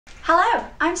Hello,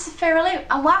 I'm Sophira-lou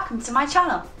and welcome to my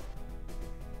channel.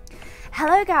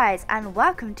 Hello guys and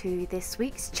welcome to this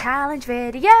week's challenge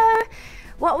video.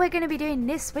 What we're going to be doing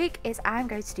this week is I'm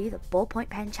going to do the ballpoint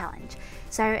pen challenge.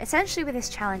 So essentially with this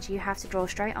challenge you have to draw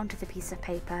straight onto the piece of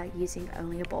paper using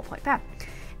only a ballpoint pen.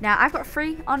 Now I've got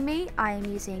 3 on me. I am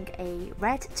using a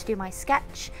red to do my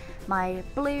sketch, my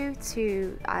blue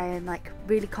to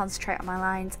really concentrate on my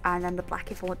lines, and then the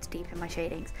black if I want to deepen my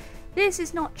shadings. This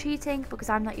is not cheating because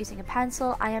I'm not using a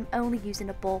pencil, I am only using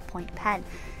a ballpoint pen.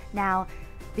 Now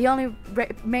the only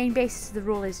main basis of the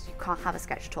rule is you can't have a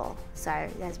sketch at all. So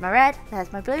there's my red,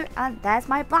 there's my blue, and there's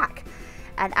my black.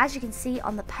 And as you can see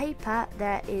on the paper,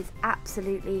 there is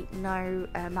absolutely no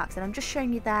marks. And I'm just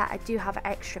showing you that I do have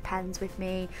extra pens with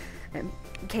me in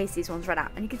case these ones run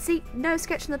out. And you can see no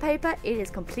sketch on the paper. It is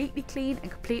completely clean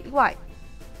and completely white.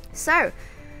 So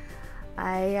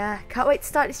I can't wait to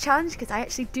start this challenge because I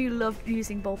actually do love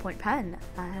using ballpoint pen.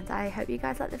 And I hope you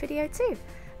guys like the video too.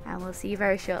 And we'll see you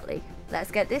very shortly. Let's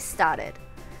get this started.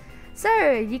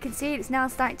 So you can see it's now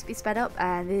starting to be sped up,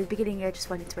 and in the beginning I just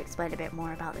wanted to explain a bit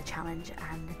more about the challenge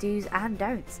and the do's and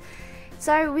don'ts.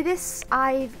 So with this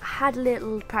I've had a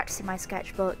little practice in my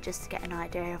sketchbook just to get an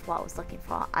idea of what I was looking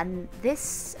for, and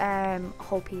this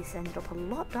whole piece ended up a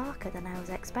lot darker than I was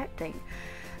expecting.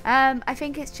 I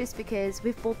think it's just because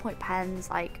with ballpoint pens,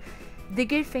 the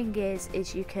good thing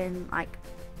is you can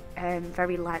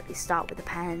very lightly start with a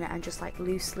pen and just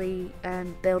loosely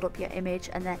build up your image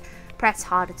and then press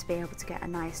harder to be able to get a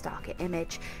nice darker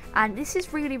image. And this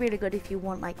is really good if you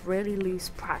want really loose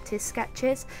practice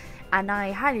sketches, and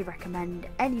I highly recommend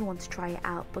anyone to try it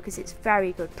out because it's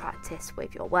very good practice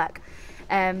with your work.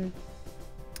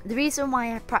 The reason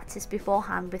why I practiced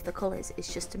beforehand with the colours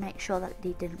is just to make sure that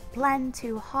they didn't blend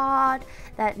too hard,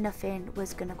 that nothing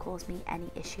was going to cause me any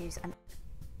issues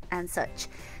and such.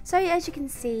 So as you can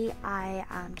see, I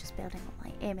am just building up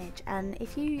my image, and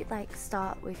if you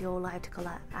start with your lighter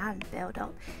colour and build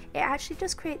up, it actually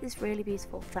does create this really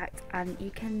beautiful effect. And you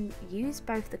can use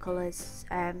both the colours.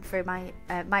 For my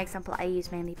example, I use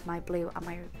mainly my blue and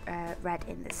my red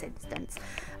in this instance.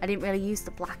 I didn't really use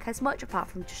the black as much, apart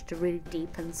from just to really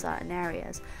deepen certain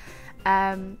areas.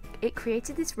 It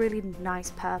created this really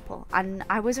nice purple, and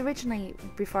I was originally,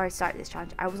 before I started this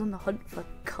challenge, I was on the hunt for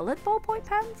coloured ballpoint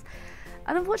pens,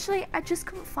 and unfortunately I just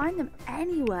couldn't find them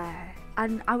anywhere,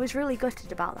 and I was really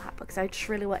gutted about that because I just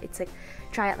really wanted to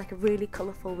try out a really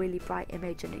colourful, really bright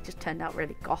image, and it just turned out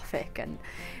really gothic, and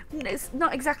it's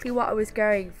not exactly what I was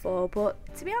going for. But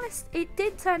to be honest, it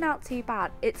did turn out too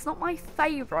bad. It's not my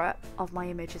favourite of my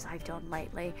images I've done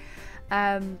lately,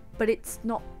 but it's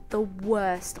not the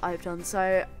worst I've done,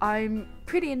 so I'm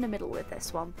pretty in the middle with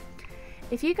this one.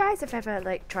 If you guys have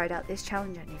ever tried out this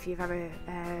challenge, and if you've ever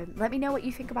let me know what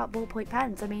you think about ballpoint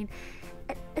pens. I mean,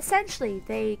 essentially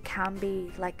they can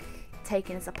be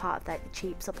taken as a part of the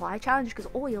cheap supply challenge, because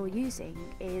all you're using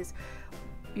is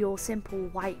your simple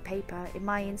white paper. In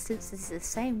my instance, this is the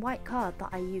same white card that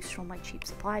I used from my cheap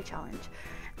supply challenge,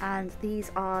 and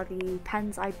these are the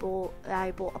pens I bought.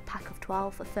 I bought a pack of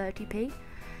 12 for 30p.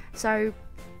 So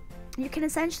you can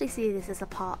essentially see this as a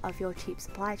part of your cheap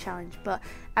supply challenge, but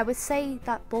I would say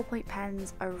that ballpoint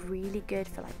pens are really good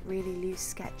for really loose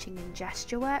sketching and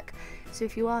gesture work. So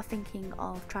if you are thinking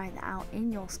of trying that out in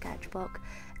your sketchbook,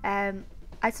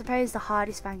 I suppose the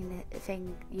hardest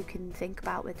thing you can think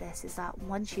about with this is that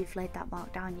once you've laid that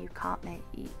mark down, you can't make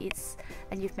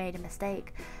and you've made a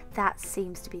mistake, that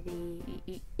seems to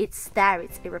be it's there,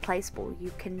 it's irreplaceable,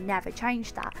 you can never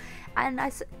change that. And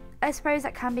I suppose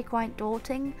that can be quite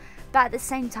daunting, but at the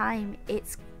same time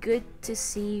it's good to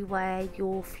see where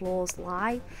your flaws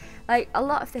lie. A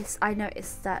lot of this, I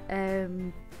noticed that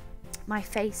my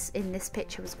face in this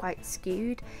picture was quite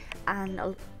skewed,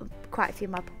 and quite a few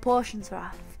of my proportions were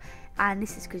off, and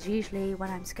this is because usually when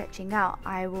I'm sketching out,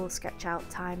 I will sketch out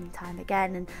time and time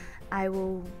again, and I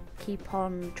will keep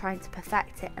on trying to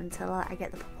perfect it until I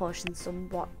get the proportions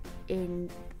somewhat in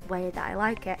the way that I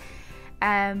like it.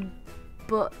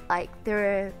 But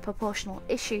there are proportional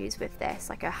issues with this,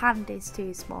 her hand is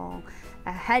too small,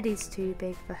 her head is too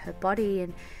big for her body,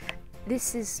 and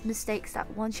this is mistakes that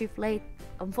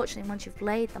unfortunately once you've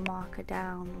laid the marker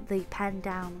down, the pen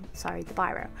down, sorry, the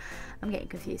biro, I'm getting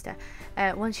confused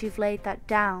there, once you've laid that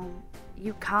down,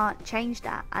 you can't change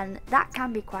that, and that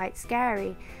can be quite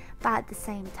scary. But at the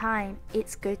same time,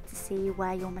 it's good to see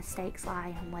where your mistakes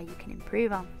lie and where you can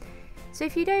improve on. So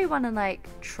if you do want to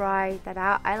try that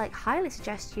out, I highly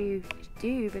suggest you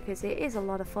do, because it is a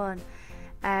lot of fun,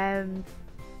 and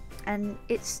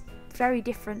it's very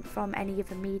different from any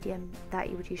other medium that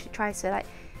you would usually try. So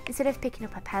instead of picking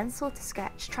up a pencil to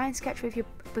sketch, try and sketch with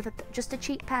just a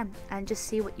cheap pen and just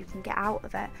see what you can get out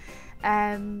of it.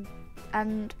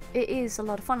 And it is a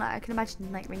lot of fun. Like, I can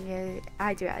imagine, like, when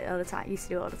I do it all the time. I used to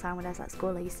do it all the time when I was at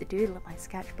school. I used to doodle in my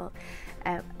sketchbook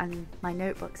and my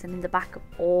notebooks, and in the back of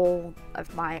all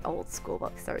of my old school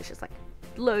books there was just like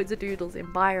loads of doodles in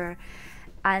biro.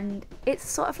 And it's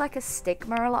sort of like a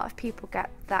stigma. A lot of people get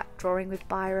that drawing with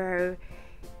biro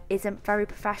isn't very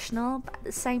professional, but at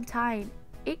the same time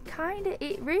it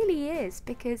really is,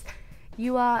 because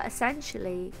you are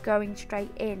essentially going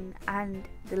straight in, and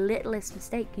the littlest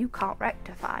mistake you can't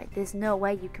rectify. There's no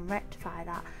way you can rectify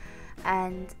that,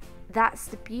 and that's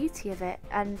the beauty of it.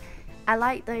 And I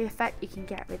like the effect you can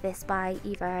get with this by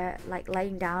either like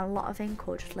laying down a lot of ink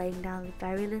or just laying down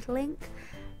very little ink.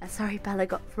 Sorry, Bella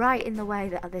got right in the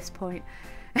way at this point.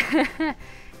 She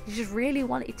just really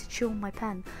wanted to chew on my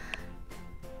pen.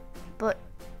 But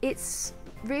it's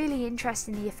really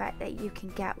interesting the effect that you can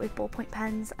get with ballpoint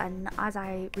pens, and as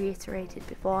I reiterated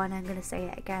before, and I'm going to say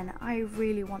it again, I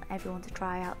really want everyone to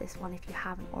try out this one if you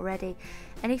haven't already.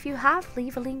 And if you have,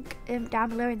 leave a link down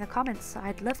below in the comments.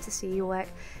 I'd love to see your work,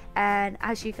 and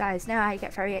as you guys know, I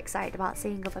get very excited about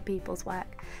seeing other people's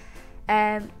work.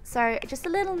 So just a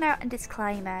little note and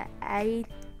disclaimer, I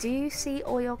do see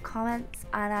all your comments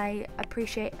and I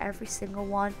appreciate every single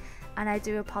one, and I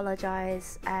do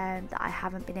apologise that I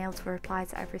haven't been able to reply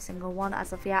to every single one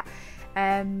as of yet.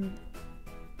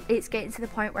 It's getting to the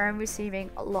point where I'm receiving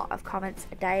a lot of comments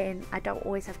a day, and I don't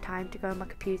always have time to go on my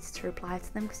computer to reply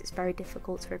to them because it's very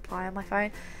difficult to reply on my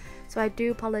phone. So I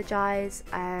do apologise.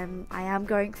 I am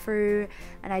going through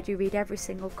and I do read every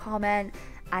single comment,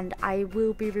 and I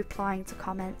will be replying to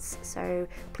comments, so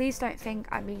please don't think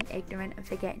I'm being ignorant and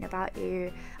forgetting about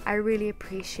you. I really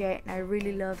appreciate and I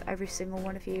really love every single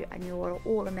one of you, and you are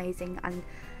all amazing, and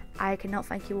I cannot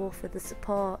thank you all for the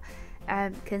support.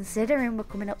 Considering we're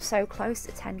coming up so close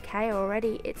to 10k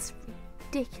already, it's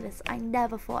ridiculous. I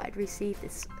never thought I'd receive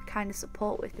this kind of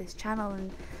support with this channel and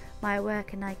my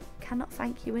work, and I cannot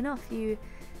thank you enough. You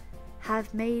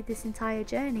have made this entire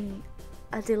journey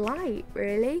a delight,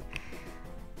 really.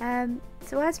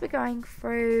 So as we're going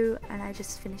through and I'm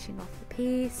just finishing off the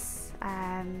piece,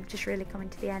 just really coming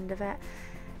to the end of it,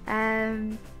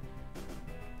 and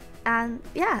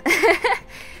yeah,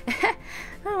 I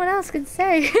don't know what else can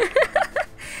say.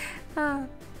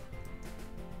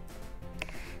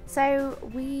 So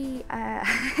we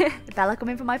Bella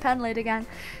coming from my pen lid again.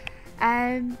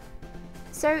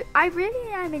 So I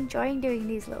really am enjoying doing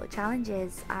these little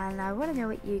challenges, and I want to know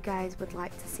what you guys would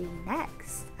like to see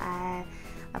next.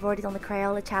 I've already done the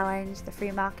Crayola challenge, the free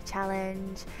marker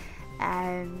challenge,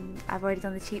 I've already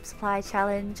done the cheap supply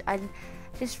challenge, and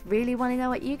just really want to know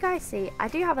what you guys see. I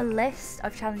do have a list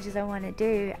of challenges I want to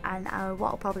do, and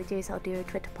what I'll probably do is I'll do a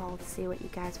Twitter poll to see what you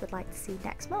guys would like to see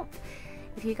next month.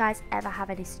 If you guys ever have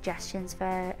any suggestions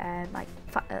for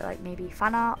like maybe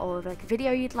fan art or like a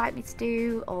video you'd like me to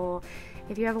do, or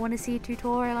if you ever want to see a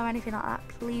tutorial or anything like that,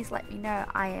 please let me know.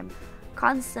 I am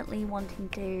constantly wanting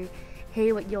to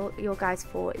hear what your guys'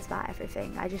 thought is about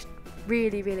everything. I just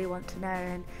really want to know,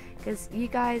 and because you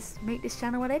guys make this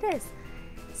channel what it is.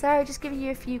 So just giving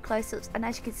you a few close-ups, and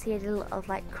as you can see, I did a little of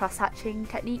like cross-hatching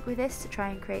technique with this to try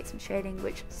and create some shading,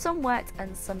 which some worked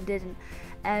and some didn't.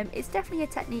 It's definitely a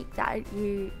technique that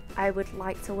I would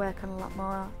like to work on a lot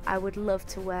more. I would love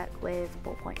to work with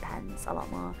ballpoint pens a lot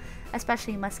more,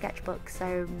 especially in my sketchbook,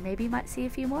 so maybe you might see a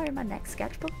few more in my next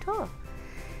sketchbook tour.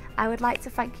 I would like to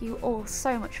thank you all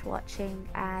so much for watching,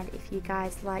 and if you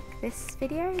guys like this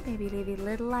video, maybe leave a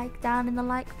little like down in the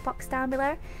like box down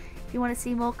below. If you want to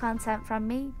see more content from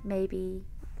me, maybe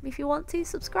if you want to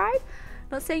subscribe,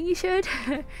 not saying you should.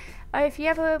 Or if you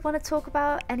ever want to talk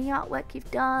about any artwork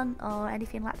you've done or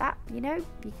anything like that, you know,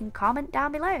 you can comment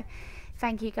down below.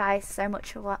 Thank you guys so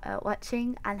much for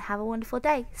watching, and have a wonderful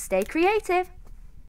day. Stay creative!